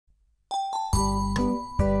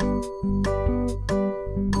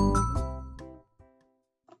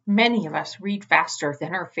Many of us read faster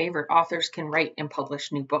than our favorite authors can write and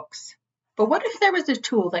publish new books. But what if there was a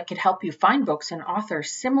tool that could help you find books and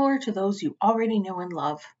authors similar to those you already know and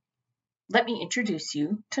love? Let me introduce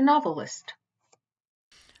you to NoveList.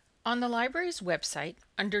 On the library's website,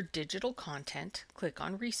 under Digital Content, click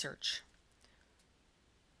on Research.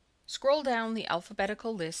 Scroll down the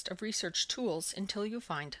alphabetical list of research tools until you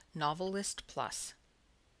find NoveList Plus.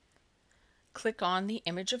 Click on the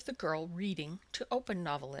image of the girl reading to open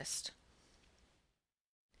NoveList.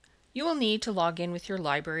 You will need to log in with your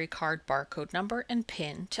library card barcode number and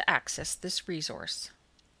PIN to access this resource.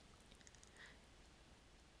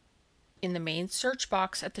 In the main search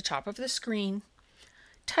box at the top of the screen,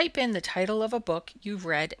 type in the title of a book you've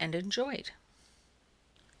read and enjoyed.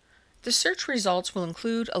 The search results will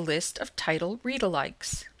include a list of title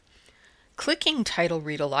read-alikes. Clicking title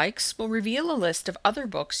read-alikes will reveal a list of other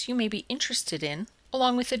books you may be interested in,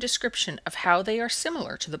 along with a description of how they are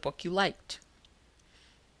similar to the book you liked.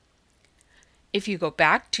 If you go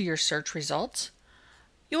back to your search results,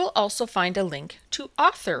 you will also find a link to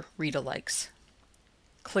author read-alikes.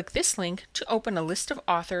 Click this link to open a list of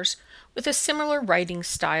authors with a similar writing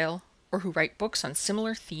style or who write books on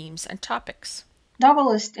similar themes and topics.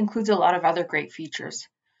 NoveList includes a lot of other great features.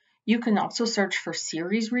 You can also search for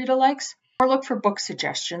series read-alikes or look for book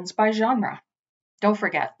suggestions by genre. Don't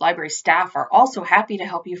forget, library staff are also happy to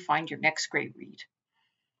help you find your next great read.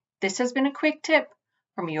 This has been a quick tip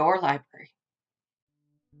from your library.